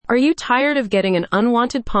Are you tired of getting an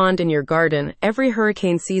unwanted pond in your garden every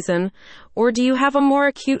hurricane season? Or do you have a more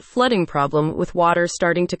acute flooding problem with water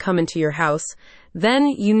starting to come into your house? Then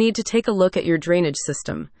you need to take a look at your drainage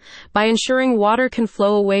system. By ensuring water can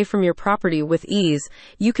flow away from your property with ease,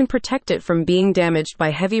 you can protect it from being damaged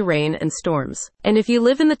by heavy rain and storms. And if you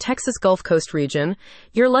live in the Texas Gulf Coast region,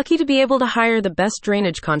 you're lucky to be able to hire the best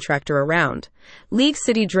drainage contractor around. League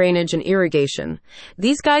City Drainage and Irrigation.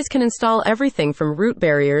 These guys can install everything from root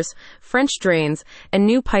barriers, French drains, and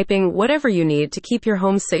new piping, whatever you need to keep your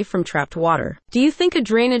home safe from trapped water. Do you think a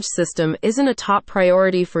drainage system isn't a top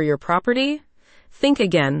priority for your property? Think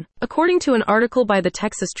again. According to an article by the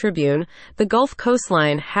Texas Tribune, the Gulf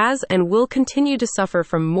coastline has and will continue to suffer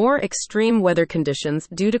from more extreme weather conditions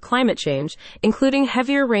due to climate change, including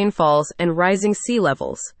heavier rainfalls and rising sea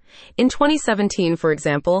levels. In 2017, for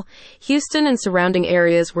example, Houston and surrounding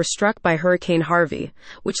areas were struck by Hurricane Harvey,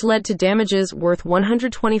 which led to damages worth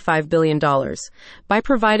 $125 billion. By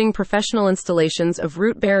providing professional installations of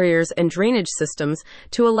root barriers and drainage systems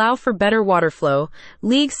to allow for better water flow,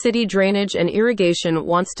 League City Drainage and Irrigation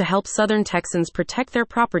wants to help Southern Texans protect their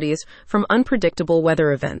properties from unpredictable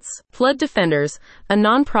weather events. Flood Defenders, a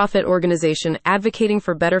nonprofit organization advocating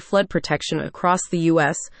for better flood protection across the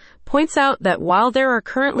U.S., points out that while there are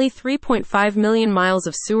currently 3.5 million miles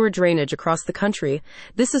of sewer drainage across the country,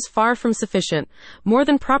 this is far from sufficient. More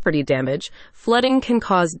than property damage, flooding can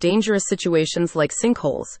cause dangerous situations like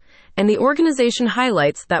sinkholes. And the organization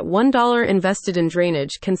highlights that $1 invested in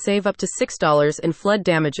drainage can save up to $6 in flood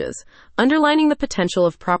damages, underlining the potential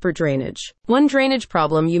of proper drainage. One drainage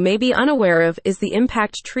problem you may be unaware of is the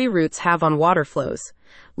impact tree roots have on water flows.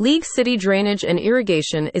 League City Drainage and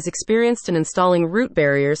Irrigation is experienced in installing root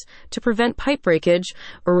barriers to prevent pipe breakage,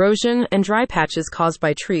 erosion, and dry patches caused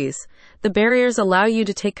by trees. The barriers allow you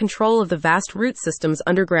to take control of the vast root systems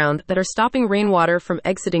underground that are stopping rainwater from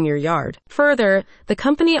exiting your yard. Further, the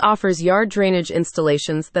company offers yard drainage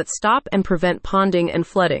installations that stop and prevent ponding and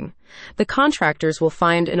flooding. The contractors will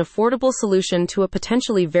find an affordable solution to a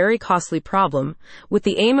potentially very costly problem, with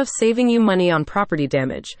the aim of saving you money on property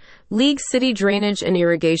damage. League City Drainage and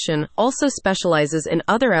Irrigation also specializes in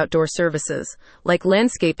other outdoor services, like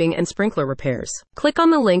landscaping and sprinkler repairs. Click on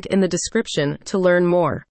the link in the description to learn more.